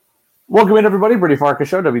Welcome in, everybody. Brady Farkas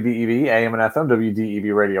Show, WDEV, AM and FM,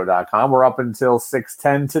 WDEVradio.com. We're up until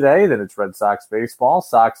 6:10 today. Then it's Red Sox baseball.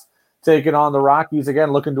 Sox taking on the Rockies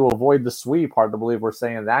again, looking to avoid the sweep. Hard to believe we're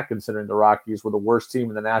saying that, considering the Rockies were the worst team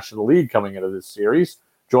in the National League coming into this series.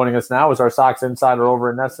 Joining us now is our Sox insider over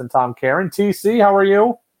in NESN, Tom Caron. TC, how are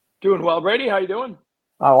you? Doing well, Brady. How you doing?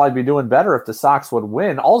 Well, I'd be doing better if the Sox would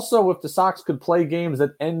win. Also, if the Sox could play games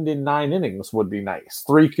that end in 9 innings would be nice.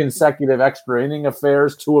 3 consecutive extra inning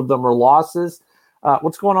affairs. 2 of them are losses.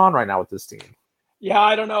 What's going on right now with this team? Yeah,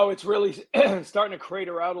 I don't know. It's really starting to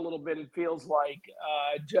crater out a little bit. It feels like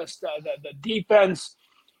the defense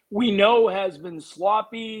we know has been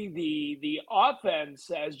sloppy. The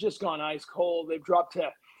offense has just gone ice cold. They've dropped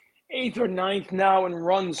to 8th or 9th now in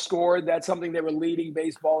runs scored. That's something they were leading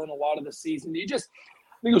baseball in a lot of the season.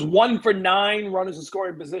 I think it was 1 for 9 runners in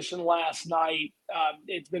scoring position last night.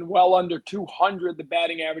 It's been well under 200, the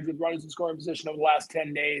batting average with runners in scoring position over the last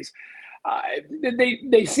 10 days.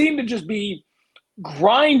 They seem to just be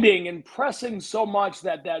grinding and pressing so much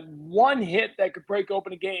that one hit that could break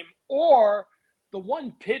open a game or the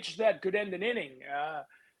one pitch that could end an inning.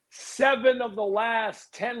 7 of the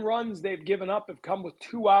last 10 runs they've given up have come with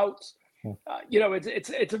 2 outs.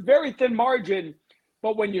 It's a very thin margin.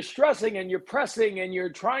 But when you're stressing and you're pressing and you're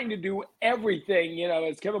trying to do everything,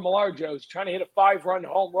 as Kevin Millar jokes, trying to hit a 5-run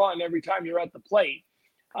home run every time you're at the plate,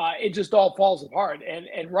 it just all falls apart.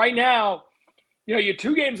 And right now, you're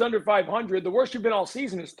 2 games under 500. The worst you've been all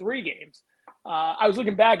season is 3 games. I was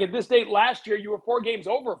looking back at this date last year, you were 4 games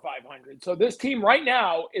over 500. So this team right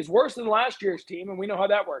now is worse than last year's team, and we know how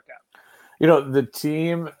that worked out. The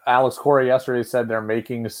team, Alex Cora yesterday said they're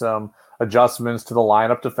making some adjustments to the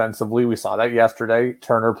lineup defensively. We saw that yesterday.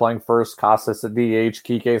 Turner playing first, Casas at DH.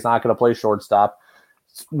 Kike's not going to play shortstop.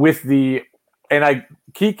 Kike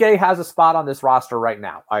has a spot on this roster right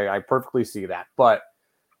now. I perfectly see that. But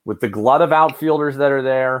with the glut of outfielders that are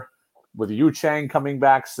there, with Yu Chang coming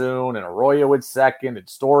back soon, and Arroyo at second, and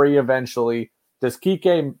Story eventually, does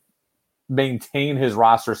Kike maintain his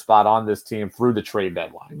roster spot on this team through the trade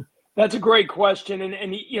deadline? That's a great question,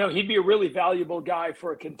 and he'd be a really valuable guy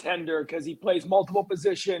for a contender because he plays multiple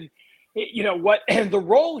position. The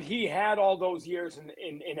role he had all those years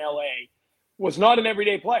in LA was not an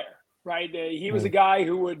everyday player, right? He was a guy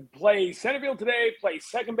who would play center field today, play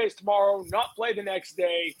second base tomorrow, not play the next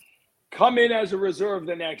day, come in as a reserve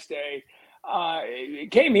the next day.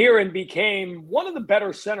 Came here and became one of the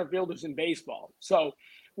better center fielders in baseball. So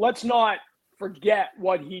let's not forget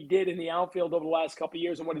what he did in the outfield over the last couple of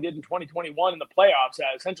years and what he did in 2021 in the playoffs.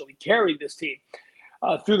 Essentially carried this team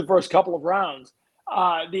through the first couple of rounds.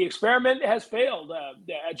 The experiment has failed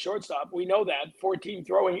at shortstop. We know that. 14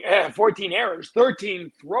 errors,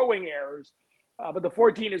 13 throwing errors, but the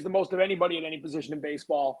 14 is the most of anybody at any position in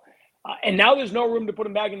baseball. And now there's no room to put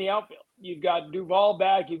him back in the outfield. You've got Duvall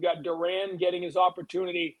back. You've got Duran getting his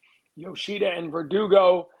opportunity, Yoshida and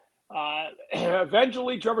Verdugo.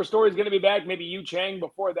 Eventually, Trevor Story is going to be back, maybe Yu Chang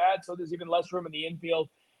before that, so there's even less room in the infield.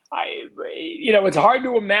 It's hard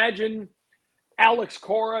to imagine Alex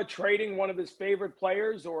Cora trading one of his favorite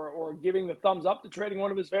players or giving the thumbs up to trading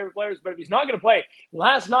one of his favorite players, but if he's not going to play,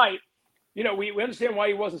 last night, we understand why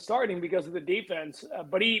he wasn't starting because of the defense,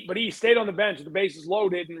 but he stayed on the bench, the bases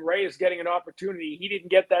loaded, and Reyes getting an opportunity. He didn't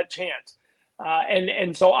get that chance.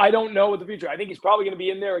 And so I don't know what the future. I think he's probably going to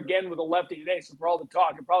be in there again with a lefty today. So for all the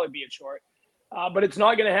talk, it'll probably be a short. But it's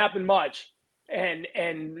not going to happen much. And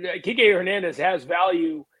Enrique Hernandez has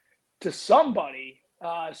value to somebody,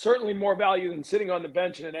 certainly more value than sitting on the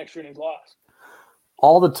bench in an extra innings loss.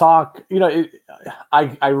 All the talk,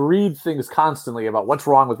 I read things constantly about what's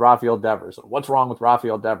wrong with Rafael Devers. What's wrong with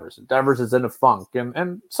Rafael Devers? And Devers is in a funk.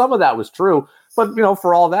 And some of that was true. But,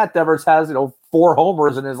 for all that, Devers has, 4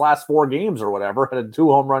 homers in his last 4 games or whatever. Had a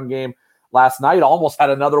 2-home-run game last night. Almost had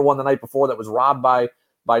another one the night before that was robbed by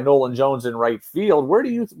Nolan Jones in right field. Where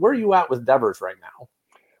are you at with Devers right now?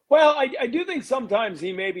 Well, I do think sometimes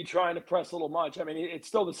he may be trying to press a little much. I mean, it's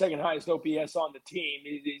still the second highest OPS on the team.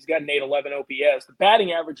 He's got an 811 OPS. The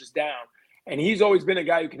batting average is down, and he's always been a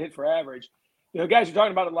guy who can hit for average. Guys were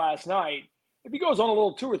talking about it last night. If he goes on a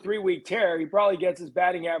little 2 or 3 week tear, he probably gets his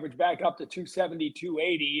batting average back up to 270,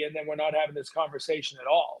 280, and then we're not having this conversation at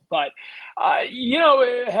all. But,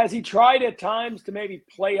 has he tried at times to maybe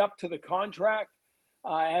play up to the contract?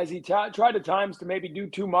 Has he tried at times to maybe do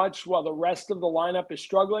too much while the rest of the lineup is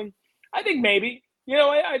struggling? I think maybe.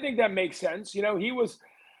 I think that makes sense.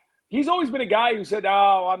 He's always been a guy who said,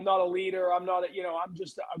 "Oh, I'm not a leader. I'm not I'm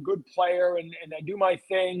just a good player and I do my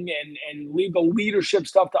thing and leave the leadership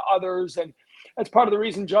stuff to others." And that's part of the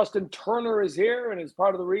reason Justin Turner is here, and it's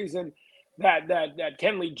part of the reason that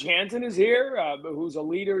Kenley Jansen is here, who's a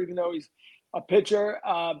leader, even though he's a pitcher.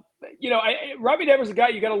 Rafael Devers is a guy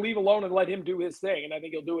you got to leave alone and let him do his thing, and I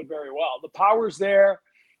think he'll do it very well. The power's there.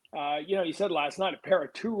 You said last night a pair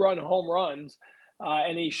of 2-run home runs,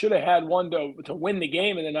 and he should have had one to win the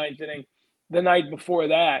game in the ninth inning the night before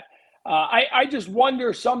that. I just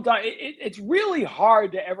wonder sometimes it's really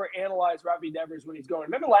hard to ever analyze Rafael Devers when he's going.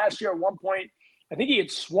 Remember last year at one point, I think he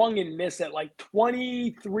had swung and missed at like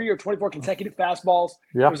 23 or 24 consecutive fastballs.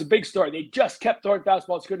 Yep. It was a big story. They just kept throwing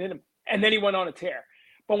fastballs, couldn't hit him. And then he went on a tear.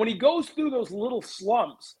 But when he goes through those little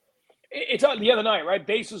slumps, it's on the other night, right?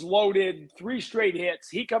 Bases loaded, 3 straight hits.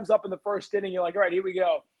 He comes up in the first inning. You're like, all right, here we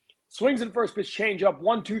go. Swings in first pitch, change up,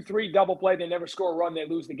 1-2-3, double play. They never score a run. They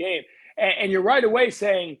lose the game. And you're right away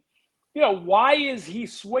saying, why is he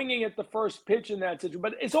swinging at the first pitch in that situation?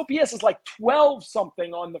 But his OPS is like 12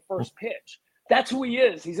 something on the first pitch. That's who he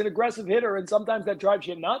is. He's an aggressive hitter, and sometimes that drives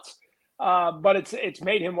you nuts. But it's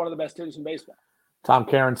made him one of the best hitters in baseball. Tom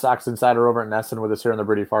Caron, Sox Insider over at NESN with us here on the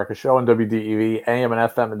Brady Farkas Show on WDEV, AM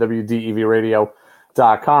and FM, and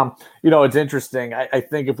WDEVradio.com. It's interesting. I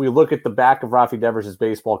think if we look at the back of Rafael Devers'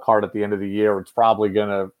 baseball card at the end of the year, it's probably going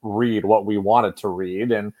to read what we want it to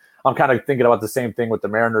read. And I'm kind of thinking about the same thing with the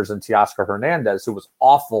Mariners and Teoscar Hernandez, who was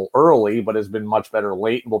awful early, but has been much better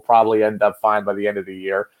late and will probably end up fine by the end of the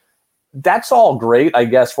year. That's all great, I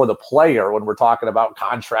guess, for the player when we're talking about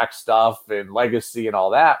contract stuff and legacy and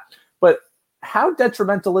all that. But how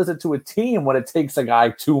detrimental is it to a team when it takes a guy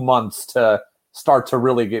 2 months to start to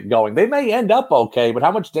really get going? They may end up okay, but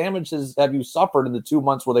how much damage have you suffered in the 2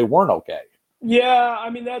 months where they weren't okay? Yeah,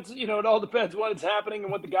 I mean, that's, it all depends what is happening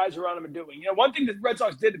and what the guys around him are doing. One thing that the Red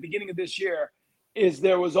Sox did at the beginning of this year is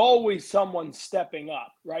there was always someone stepping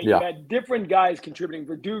up, right? Yeah. You had different guys contributing.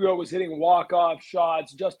 Verdugo was hitting walk-off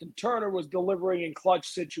shots. Justin Turner was delivering in clutch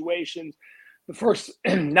situations. The first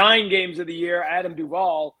 9 games of the year, Adam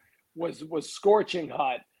Duvall was scorching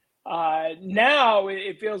hot. Now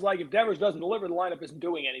it feels like if Devers doesn't deliver, the lineup isn't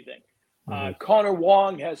doing anything. Connor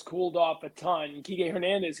Wong has cooled off a ton. Enrique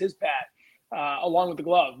Hernandez, his bat, along with the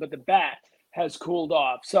glove, but the bat has cooled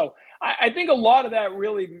off. So I think a lot of that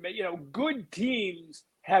really, good teams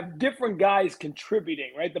have different guys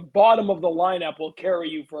contributing, right? The bottom of the lineup will carry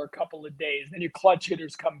you for a couple of days. Then your clutch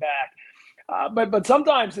hitters come back. But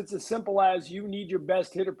sometimes it's as simple as you need your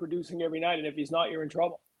best hitter producing every night, and if he's not, you're in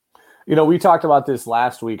trouble. We talked about this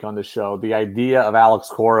last week on the show, the idea of Alex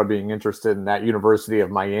Cora being interested in that University of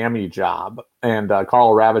Miami job. And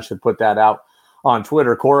Carl Ravitch had put that out on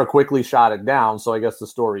Twitter. Cora quickly shot it down, so I guess the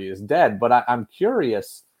story is dead. But I'm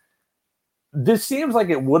curious. This seems like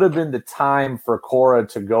it would have been the time for Cora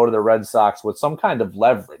to go to the Red Sox with some kind of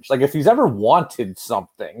leverage. Like if he's ever wanted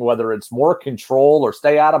something, whether it's more control or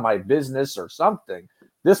stay out of my business or something,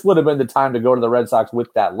 this would have been the time to go to the Red Sox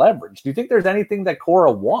with that leverage. Do you think there's anything that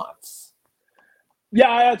Cora wants?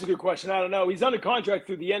 Yeah, that's a good question. I don't know. He's under contract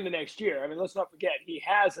through the end of next year. I mean, let's not forget, he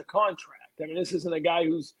has a contract. I mean, this isn't a guy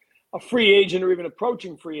who's a free agent or even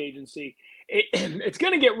approaching free agency. It's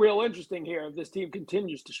going to get real interesting here if this team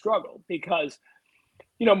continues to struggle because,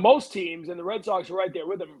 most teams, and the Red Sox are right there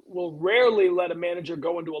with them, will rarely let a manager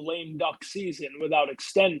go into a lame duck season without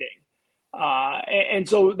extending. And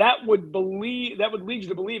so that would lead you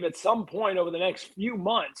to believe at some point over the next few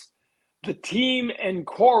months, the team and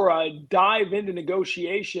Cora dive into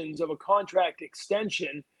negotiations of a contract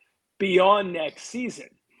extension beyond next season.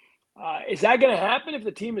 Is that going to happen if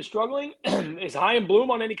the team is struggling? Is Chaim Bloom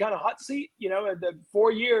on any kind of hot seat? The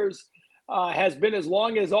 4 years has been as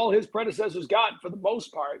long as all his predecessors got for the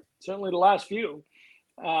most part, certainly the last few.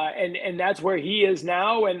 And that's where he is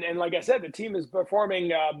now. And like I said, the team is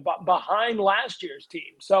performing behind last year's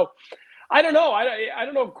team. So I don't know. I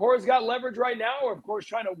don't know if Cora's got leverage right now or if Cora's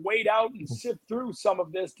trying to wait out and sift through some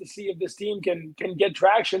of this to see if this team can get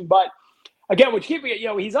traction. But again, which keeping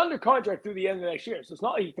it, he's under contract through the end of next year. So it's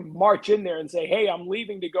not like you can march in there and say, hey, I'm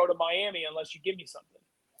leaving to go to Miami unless you give me something.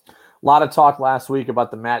 A lot of talk last week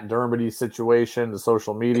about the Matt Dermody situation, the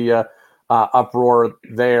social media uproar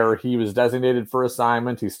there. He was designated for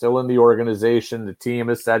assignment. He's still in the organization. The team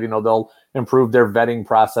has said, they'll improve their vetting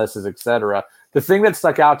processes, et cetera. The thing that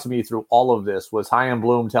stuck out to me through all of this was Chaim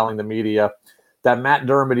Bloom telling the media that Matt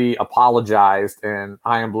Dermody apologized and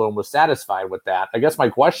Chaim Bloom was satisfied with that. I guess my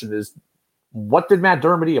question is, what did Matt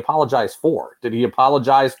Dermody apologize for? Did he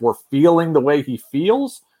apologize for feeling the way he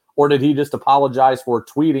feels? Or did he just apologize for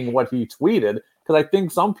tweeting what he tweeted? Because I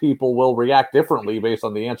think some people will react differently based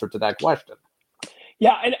on the answer to that question.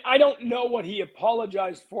 Yeah, and I don't know what he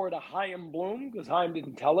apologized for to Chaim Bloom, because Chaim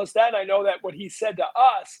didn't tell us that. I know that what he said to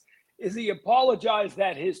us is he apologized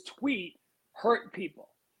that his tweet hurt people.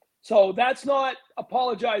 So that's not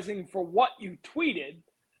apologizing for what you tweeted.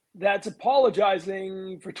 That's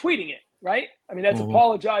apologizing for tweeting it, right? I mean, that's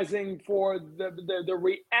apologizing for the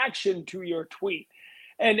reaction to your tweet.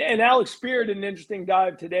 And Alex Spear did an interesting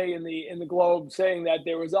dive today in the Globe, saying that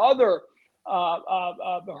there was other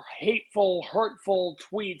hateful, hurtful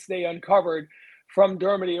tweets they uncovered from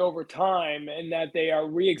Dermody over time, and that they are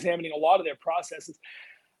re-examining a lot of their processes.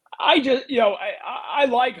 I just, I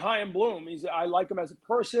like Chaim Bloom. I like him as a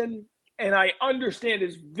person, and I understand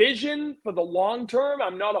his vision for the long term.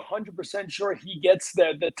 I'm not 100% sure he gets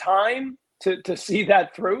the time to see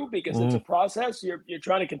that through, because it's a process. You're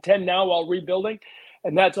trying to contend now while rebuilding,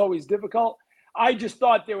 and that's always difficult. I just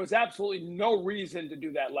thought there was absolutely no reason to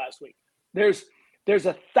do that last week. There's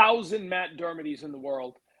 1,000 Matt Dermodys in the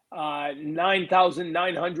world,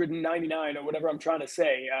 9,999 or whatever I'm trying to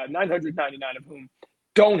say, 999 of whom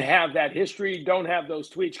don't have that history, don't have those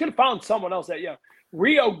tweets. Could have found someone else that,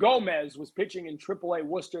 Rio Gomez was pitching in AAA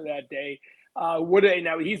Worcester that day.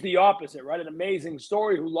 Now he's the opposite, right? An amazing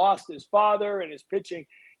story, who lost his father and is pitching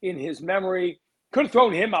in his memory. Could have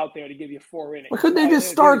thrown him out there to give you 4 innings. Well, couldn't they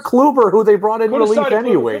just start Kluber, who they brought in relief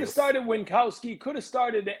anyway? Could have started Winkowski. Could have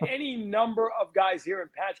started any number of guys here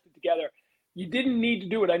and patched it together. You didn't need to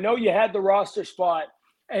do it. I know you had the roster spot.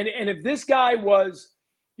 And if this guy was,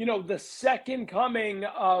 the second coming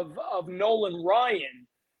of Nolan Ryan,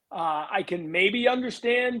 I can maybe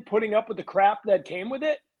understand putting up with the crap that came with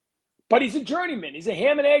it. But he's a journeyman. He's a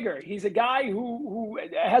ham and egger. He's a guy who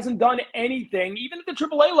hasn't done anything, even at the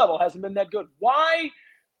AAA level, hasn't been that good. Why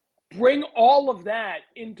bring all of that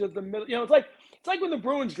into the middle? It's like when the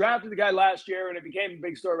Bruins drafted the guy last year and it became a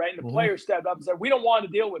big story, right? And the players stepped up and said, "We don't want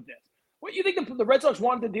to deal with this." What, you think the Red Sox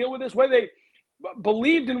wanted to deal with this? Whether they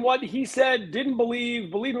believed in what he said, didn't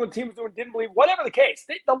believed in what the team was doing, didn't believe, whatever the case.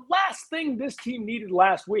 The last thing this team needed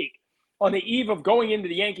last week, on the eve of going into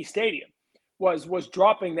the Yankee Stadium, was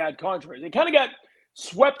dropping that controversy. They kind of got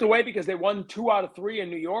swept away because they won 2 out of 3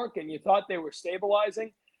 in New York, and you thought they were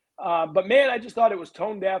stabilizing. But, man, I just thought it was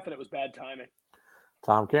tone deaf and it was bad timing.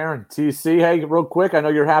 Tom Caron, TC, hey, real quick, I know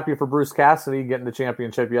you're happy for Bruce Cassidy getting the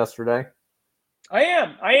championship yesterday. I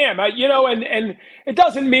am. And it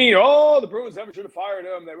doesn't mean, the Bruins never should have fired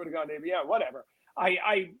him. They would have gone to him. Yeah, whatever.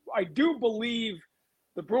 I do believe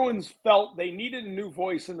the Bruins felt they needed a new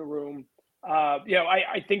voice in the room.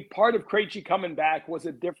 I think part of Krejci coming back was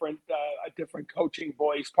a different coaching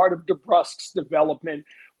voice. Part of DeBrusque's development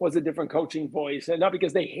was a different coaching voice, and not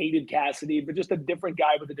because they hated Cassidy, but just a different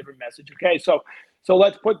guy with a different message. Okay, so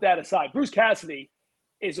let's put that aside. Bruce Cassidy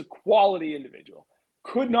is a quality individual.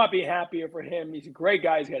 Could not be happier for him. He's a great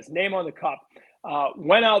guy. He's got his name on the cup.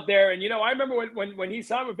 Went out there, and I remember when he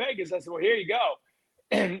signed with Vegas, I said, "Well, here you go."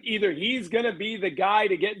 And either he's going to be the guy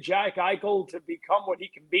to get Jack Eichel to become what he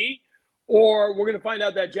can be, or we're going to find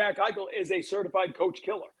out that Jack Eichel is a certified coach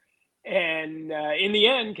killer. And in the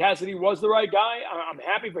end, Cassidy was the right guy. I'm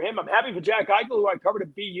happy for him. I'm happy for Jack Eichel, who I covered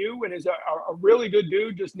at BU and is a really good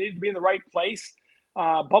dude, just needed to be in the right place.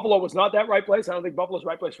 Buffalo was not that right place. I don't think Buffalo's the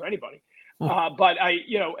right place for anybody. But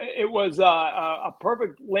it was a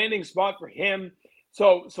perfect landing spot for him.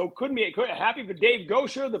 So happy for Dave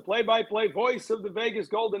Gosher, the play-by-play voice of the Vegas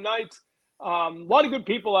Golden Knights. A lot of good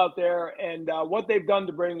people out there, and what they've done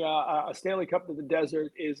to bring a Stanley Cup to the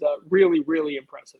desert is really, really impressive.